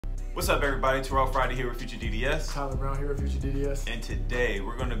What's up, everybody? Terrell Friday here with FutureDDS. Tyler Brown here with FutureDDS. And today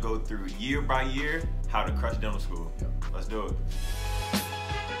we're going to go through year by year how to crush dental school. Yep. Let's do it.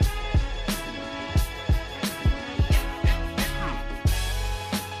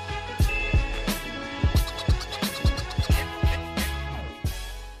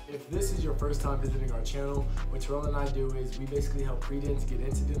 If this is your first time visiting our channel, what Terrell and I do is we basically help pre-dents get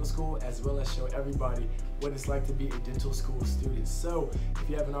into dental school as well as show everybody what it's like to be a dental school student. So if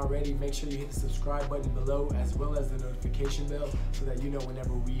you haven't already, make sure you hit the subscribe button below as well as the notification bell so that you know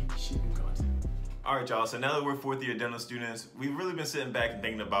whenever we shoot new content. All right, y'all. So now that we're fourth year dental students, we've really been sitting back and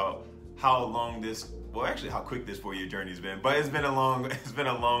thinking about how long how quick this 4-year journey's been, but it's been a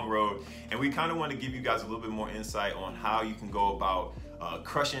long road. And we kind of want to give you guys a little bit more insight on how you can go about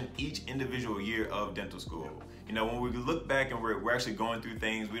crushing each individual year of dental school. You know, when we look back and we're actually going through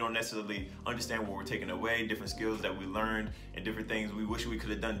things, we don't necessarily understand what we're taking away, different skills that we learned, and different things we wish we could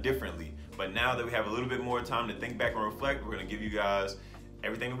have done differently. But now that we have a little bit more time to think back and reflect, we're going to give you guys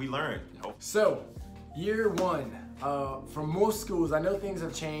everything that we learned. So, year one, for most schools, I know things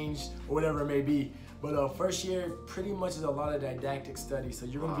have changed or whatever it may be, but first year pretty much is a lot of didactic study, so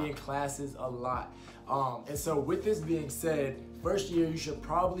you're going to be in classes a lot. And so with this being said, first year you should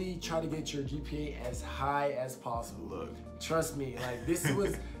probably try to get your GPA as high as possible. Look, trust me, like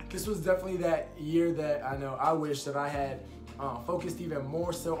this was definitely that year that I know I wish that I had focused even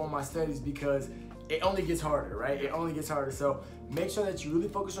more so on my studies, because it only gets harder, right? It only gets harder. So make sure that you really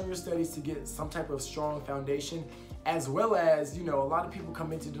focus on your studies to get some type of strong foundation, as well as, you know, a lot of people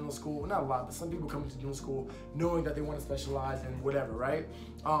come into dental school, not a lot, but some people come into dental school knowing that they want to specialize in whatever, right?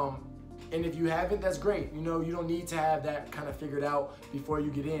 And if you haven't, that's great. You know, you don't need to have that kind of figured out before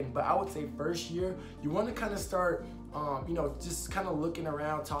you get in. But I would say first year, you want to kind of start, you know, just kind of looking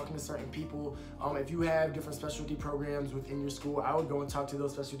around, talking to certain people. If you have different specialty programs within your school, I would go and talk to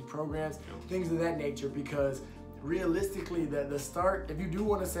those specialty programs, things of that nature, because realistically, the start, if you do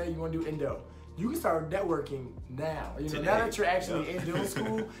want to say you want to do endo, you can start networking now. You know, now that you're actually in dental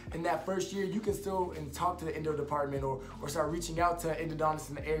school, in that first year, you can still talk to the endo department or start reaching out to endodontists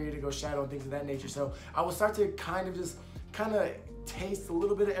in the area to go shadow and things of that nature. So I will start to kind of taste a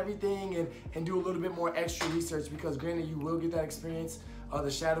little bit of everything and do a little bit more extra research, because granted you will get that experience, the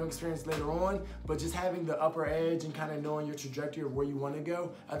shadowing experience later on, but just having the upper edge and kind of knowing your trajectory of where you want to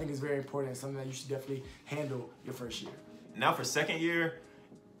go, I think is very important and something that you should definitely handle your first year. now for second year,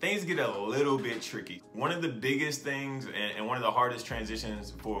 things get a little bit tricky. One of the biggest things and one of the hardest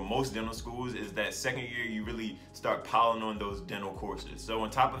transitions for most dental schools is that second year you really start piling on those dental courses. So on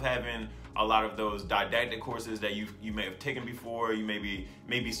top of having a lot of those didactic courses that you may have taken before, you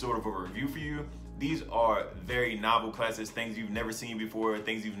maybe sort of a review for you, these are very novel classes, things you've never seen before,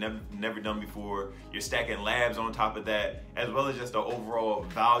 things you've never done before. You're stacking labs on top of that, as well as just the overall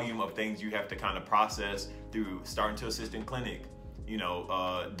volume of things you have to kind of process through starting to assist in clinic. You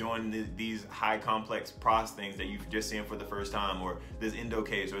know, doing these high complex pros things that you've just seen for the first time, or this endo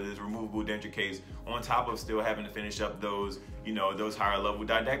case or this removable denture case, on top of still having to finish up those, you know, those higher level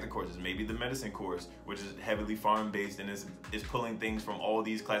didactic courses, maybe the medicine course, which is heavily farm based and is pulling things from all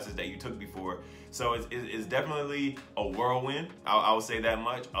these classes that you took before. So it's definitely a whirlwind. I will say that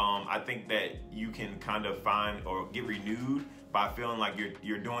much. I think that you can kind of find or get renewed by feeling like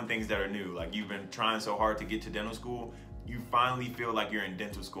you're doing things that are new. Like you've been trying so hard to get to dental school, you finally feel like you're in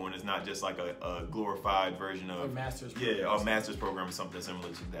dental school, and it's not just like a glorified version of a master's program. Yeah, a master's program or something similar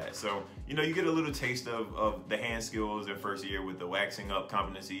to that. So, you know, you get a little taste of the hand skills in first year with the waxing up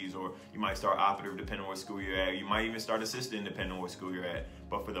competencies, or you might start operative depending on what school you're at. You might even start assistant depending on what school you're at.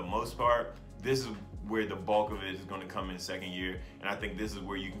 But for the most part, this is where the bulk of it is going to come in second year. And I think this is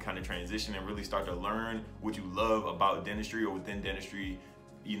where you can kind of transition and really start to learn what you love about dentistry or within dentistry.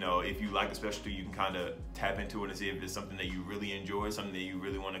 You know, if you like a specialty, you can kind of tap into it and see if it's something that you really enjoy, something that you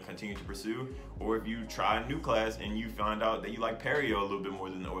really want to continue to pursue. Or if you try a new class and you find out that you like perio a little bit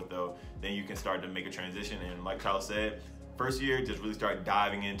more than the ortho, then you can start to make a transition. And like Tyler said, first year, just really start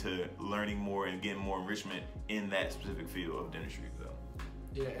diving into learning more and getting more enrichment in that specific field of dentistry. So.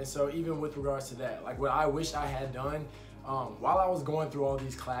 Yeah, and so even with regards to that, like what I wish I had done, while I was going through all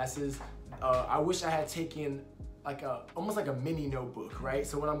these classes, I wish I had taken almost like a mini notebook, right?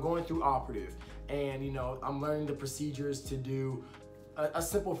 So when I'm going through operative and, you know, I'm learning the procedures to do a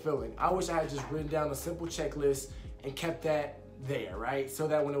simple filling, I wish I had just written down a simple checklist and kept that there, right? So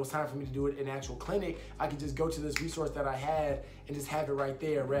that when it was time for me to do it in actual clinic, I could just go to this resource that I had and just have it right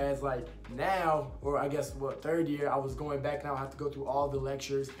there. Whereas like now, or I guess what, third year, I was going back and I have to go through all the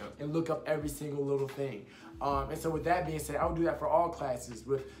lectures and look up every single little thing. And so with that being said, I would do that for all classes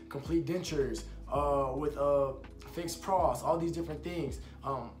with complete dentures, with fixed pros, all these different things.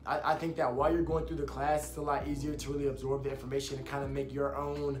 I think that while you're going through the class, it's a lot easier to really absorb the information and kind of make your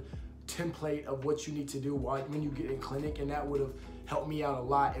own template of what you need to do when you get in clinic, and that would have helped me out a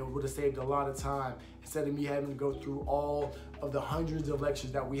lot. It would have saved a lot of time instead of me having to go through all of the hundreds of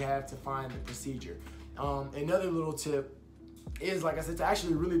lectures that we have to find the procedure. Another little tip is, like I said, to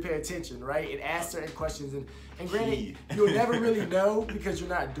actually really pay attention, right? And ask certain questions. And granted, you'll never really know because you're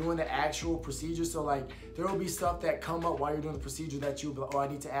not doing the actual procedure. So like, there will be stuff that come up while you're doing the procedure that you'll be like, oh, I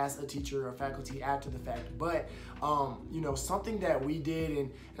need to ask a teacher or faculty after the fact. But, you know, something that we did,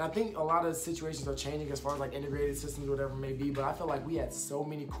 and I think a lot of situations are changing as far as like integrated systems or whatever it may be, but I feel like we had so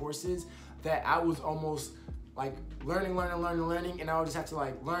many courses that I was almost like learning, and I would just have to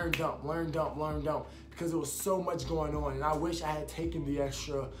like learn, dump, because there was so much going on. And I wish I had taken the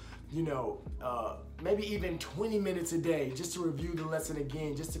extra, you know, maybe even 20 minutes a day just to review the lesson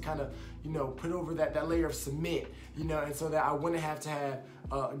again, just to kind of, you know, put over that layer of cement, you know, and so that I wouldn't have to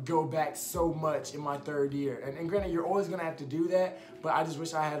have go back so much in my third year. And granted, you're always gonna have to do that, but I just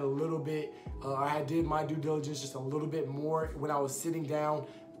wish I had a little bit, I did my due diligence just a little bit more when I was sitting down,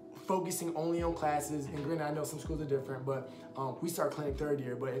 focusing only on classes. And granted, I know some schools are different, but we start clinic third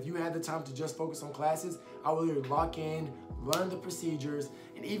year. But if you had the time to just focus on classes, I would either lock in, learn the procedures,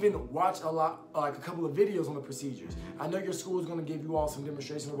 and even watch a couple of videos on the procedures. I know your school is going to give you all some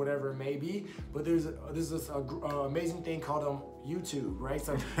demonstrations or whatever it may be, but there's this amazing thing called YouTube, right?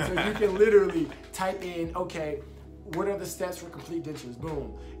 So you can literally type in, okay, what are the steps for complete dentures?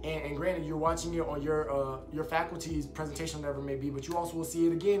 Boom. And granted, you're watching it on your faculty's presentation, whatever it may be, but you also will see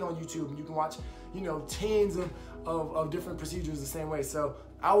it again on YouTube, and you can watch, you know, tens of different procedures the same way. So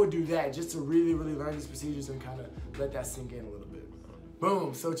I would do that just to really learn these procedures and kind of let that sink in a little bit.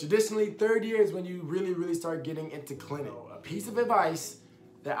 Boom. So traditionally, third year is when you really start getting into clinic. A piece of advice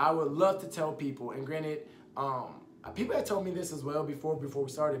that I would love to tell people, and granted, people had told me this as well before we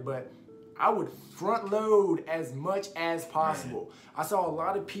started, but I would front load as much as possible. I saw a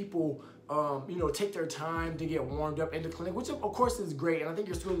lot of people, you know, take their time to get warmed up into clinic, which of course is great. And I think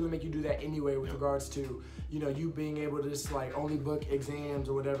your school is gonna make you do that anyway with regards to, you know, you being able to just like only book exams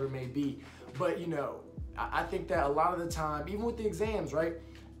or whatever it may be. But, you know, I think that a lot of the time, even with the exams, right?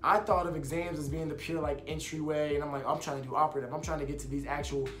 I thought of exams as being the pure like entryway, and I'm like, I'm trying to do operative. I'm trying to get to these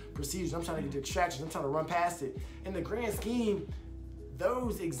actual procedures. I'm trying to get to extractions. I'm trying to run past it. In the grand scheme,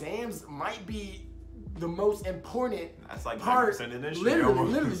 those exams might be the most important part.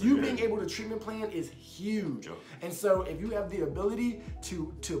 Literally, you being able to treatment plan is huge. And so if you have the ability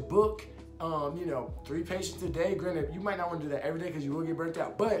to book, you know, 3 patients a day, granted, you might not want to do that every day because you will get burnt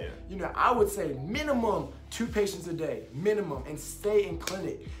out. But, you know, I would say minimum 2 patients a day, minimum, and stay in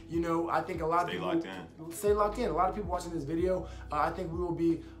clinic. You know, I think a lot of people stay locked in. A lot of people watching this video, I think we will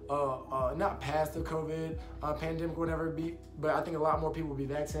be not past the COVID pandemic, whatever it be, but I think a lot more people will be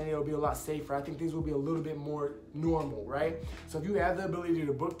vaccinated. It'll be a lot safer. I think things will be a little bit more normal, right? So if you have the ability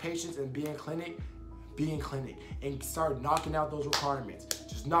to book patients and be in clinic and start knocking out those requirements.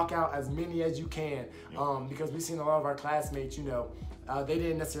 Just knock out as many as you can, because we've seen a lot of our classmates, you know, they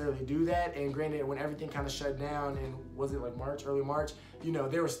didn't necessarily do that. And granted, when everything kind of shut down, and was it like early March, you know,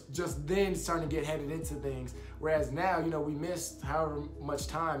 they were just then starting to get headed into things. Whereas now, you know, we missed however much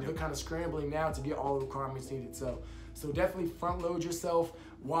time. They're kind of scrambling now to get all the requirements needed. So definitely front load yourself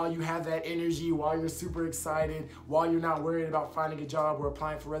while you have that energy, while you're super excited, while you're not worried about finding a job or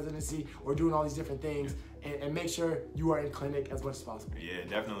applying for residency or doing all these different things, and make sure you are in clinic as much as possible. Yeah,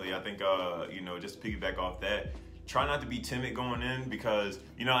 definitely. I think, you know, just to piggyback off that, try not to be timid going in, because,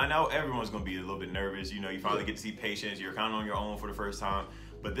 you know, I know everyone's going to be a little bit nervous. You know, you finally get to see patients, you're kind of on your own for the first time,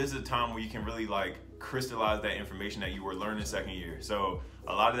 but this is a time where you can really like crystallize that information that you were learning second year. So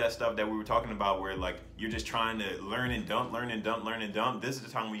a lot of that stuff that we were talking about where like you're just trying to learn and dump, this is the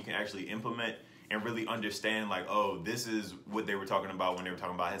time where you can actually implement and really understand like, oh, this is what they were talking about when they were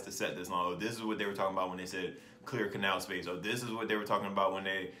talking about has to set this long. Oh, this is what they were talking about when they said clear canal space. Or this is what they were talking about when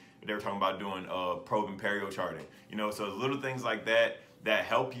they were talking about doing probe and perio charting. You know, so little things like that that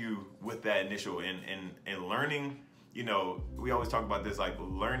help you with that initial and learning. You know, we always talk about this, like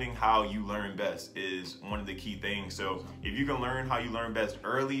learning how you learn best is one of the key things. So if you can learn how you learn best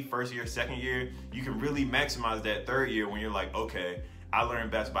early, first year, second year, you can really maximize that third year when you're like, okay, I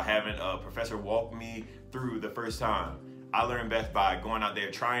learned best by having a professor walk me through the first time. I learned best by going out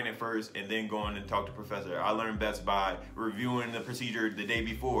there, trying it first, and then going and talk to professor. I learned best by reviewing the procedure the day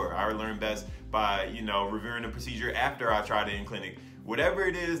before. I learned best by, you know, reviewing the procedure after I tried it in clinic. Whatever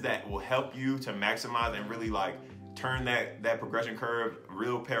it is that will help you to maximize and really like turn that progression curve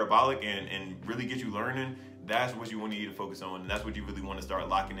real parabolic and really get you learning, that's what you want to focus on, and that's what you really want to start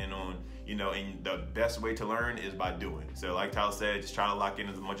locking in on, you know. And the best way to learn is by doing. So like Tyler said, just try to lock in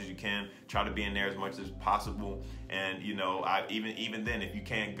as much as you can, try to be in there as much as possible. And you know, even then, if you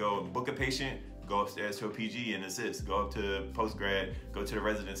can't go and book a patient, go upstairs to a PG and assist, go up to post-grad, go to the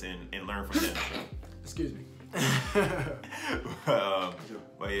residence and learn from them. Excuse me.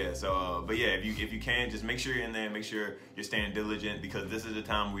 But yeah, if you can, just make sure you're in there, make sure you're staying diligent, because this is the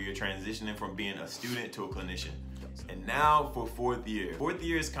time where you're transitioning from being a student to a clinician. And now for fourth year. Fourth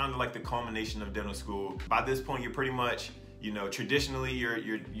year is kind of like the culmination of dental school. By this point, you're pretty much, you know, traditionally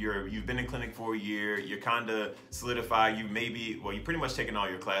you've been in clinic for a year, you're kind of solidified, you pretty much taken all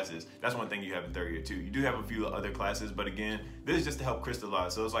your classes. That's one thing you have in third year too. You do have a few other classes, but again, this is just to help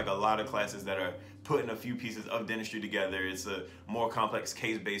crystallize. So it's like a lot of classes that are putting a few pieces of dentistry together. It's a more complex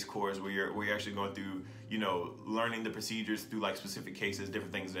case-based course where you're actually going through, you know, learning the procedures through like specific cases,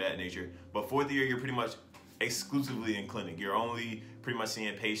 different things of that nature. But fourth year, you're pretty much exclusively in clinic. You're only pretty much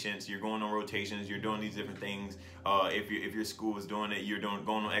seeing patients, you're going on rotations, you're doing these different things. If your school is doing it, you're going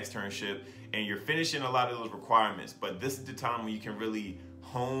on externship, and you're finishing a lot of those requirements. But this is the time when you can really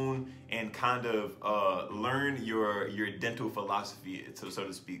hone and kind of learn your dental philosophy, so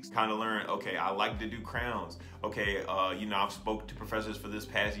to speak. Kind of learn, okay, I like to do crowns. Okay, you know, I've spoke to professors for this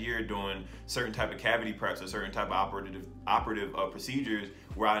past year doing certain type of cavity preps or certain type of operative procedures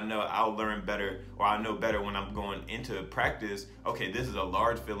where I know I'll learn better, or I know better when I'm going into practice. Okay, this is a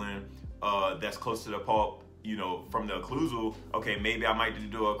large filling that's close to the pulp, you know, from the occlusal. Okay, maybe I might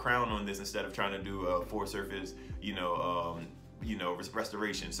do a crown on this instead of trying to do a four surface, you know,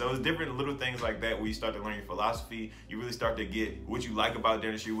 restoration. So it's different little things like that where you start to learn your philosophy. You really start to get what you like about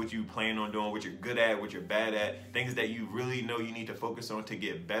dentistry, what you plan on doing, what you're good at, what you're bad at, things that you really know you need to focus on to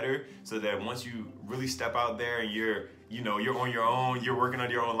get better, so that once you really step out there and you're on your own, you're working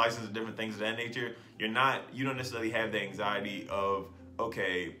on your own license and different things of that nature, you don't necessarily have the anxiety of,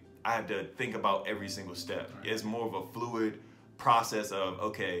 okay, I have to think about every single step. It's more of a fluid process of,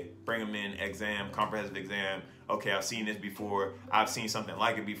 okay, bring them in, exam, comprehensive exam. Okay, I've seen this before. I've seen something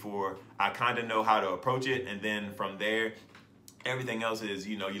like it before. I kind of know how to approach it. And then from there, everything else is,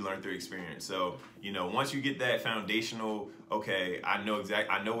 you know, you learn through experience. So, you know, once you get that foundational, okay, I know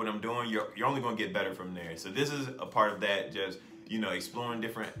what I'm doing, you're only going to get better from there. So this is a part of that, just, you know, exploring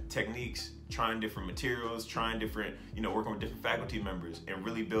different techniques, trying different materials, trying different, you know, working with different faculty members, and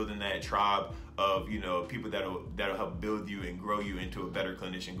really building that tribe of, you know, people that'll help build you and grow you into a better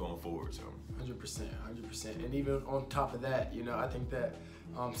clinician going forward. So 100%. And even on top of that, you know, I think that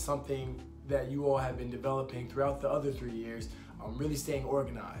something that you all have been developing throughout the other 3 years, really staying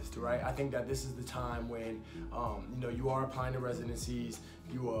organized, right? I think that this is the time when, you know, you are applying to residencies,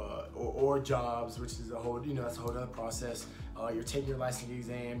 or jobs, which is a whole, you know, that's a whole other process. You're taking your licensing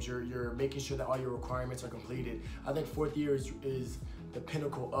exams, you're making sure that all your requirements are completed. I think fourth year is the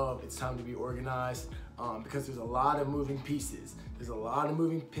pinnacle of it's time to be organized, because there's a lot of moving pieces. There's a lot of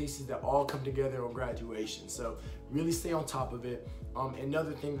moving pieces that all come together on graduation. So really stay on top of it.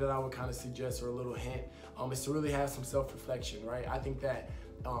 Another thing that I would kind of suggest, or a little hint, is to really have some self-reflection, right? I think that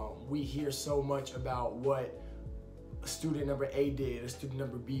we hear so much about what student number A did, or student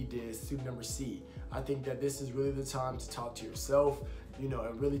number B did, student number C. I think that this is really the time to talk to yourself, you know,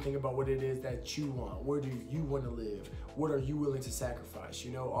 and really think about what it is that you want. Where do you want to live? What are you willing to sacrifice?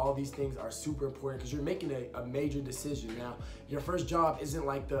 You know, all these things are super important because you're making a major decision. Now, your first job isn't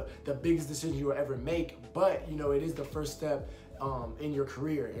like the biggest decision you will ever make, but, you know, it is the first step in your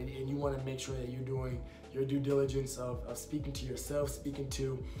career, and you want to make sure that you're doing your due diligence of speaking to yourself, speaking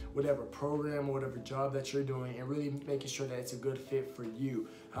to whatever program or whatever job that you're doing, and really making sure that it's a good fit for you.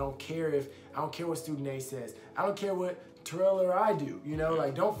 I don't care what student A says. I don't care what Terrell or I do, you know,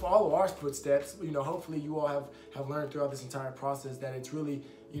 like, don't follow our footsteps. You know, hopefully you all have learned throughout this entire process that it's really,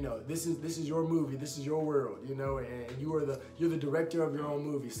 you know, this is your movie, this is your world, you know, and you're the director of your own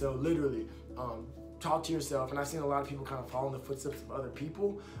movie. So literally, talk to yourself. And I've seen a lot of people kind of follow in the footsteps of other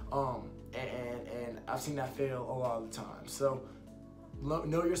people, and I've seen that fail a lot of the time. So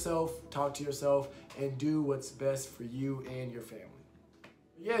know yourself, talk to yourself, and do what's best for you and your family.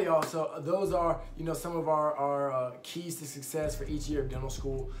 Yeah, y'all, so those are, you know, some of our keys to success for each year of dental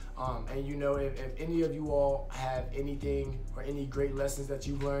school. And, you know, if any of you all have anything or any great lessons that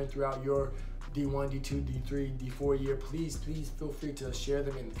you've learned throughout your D1, D2, D3, D4 year, please feel free to share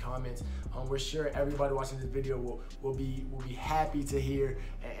them in the comments. We're sure everybody watching this video will be happy to hear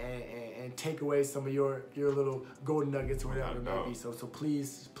and take away some of your little golden nuggets or whatever it may be. So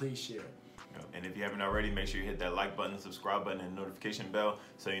please share. And if you haven't already, make sure you hit that like button, subscribe button, and notification bell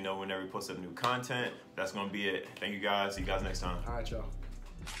so you know whenever we post up new content. That's going to be it. Thank you guys. See you guys next time. All right, y'all.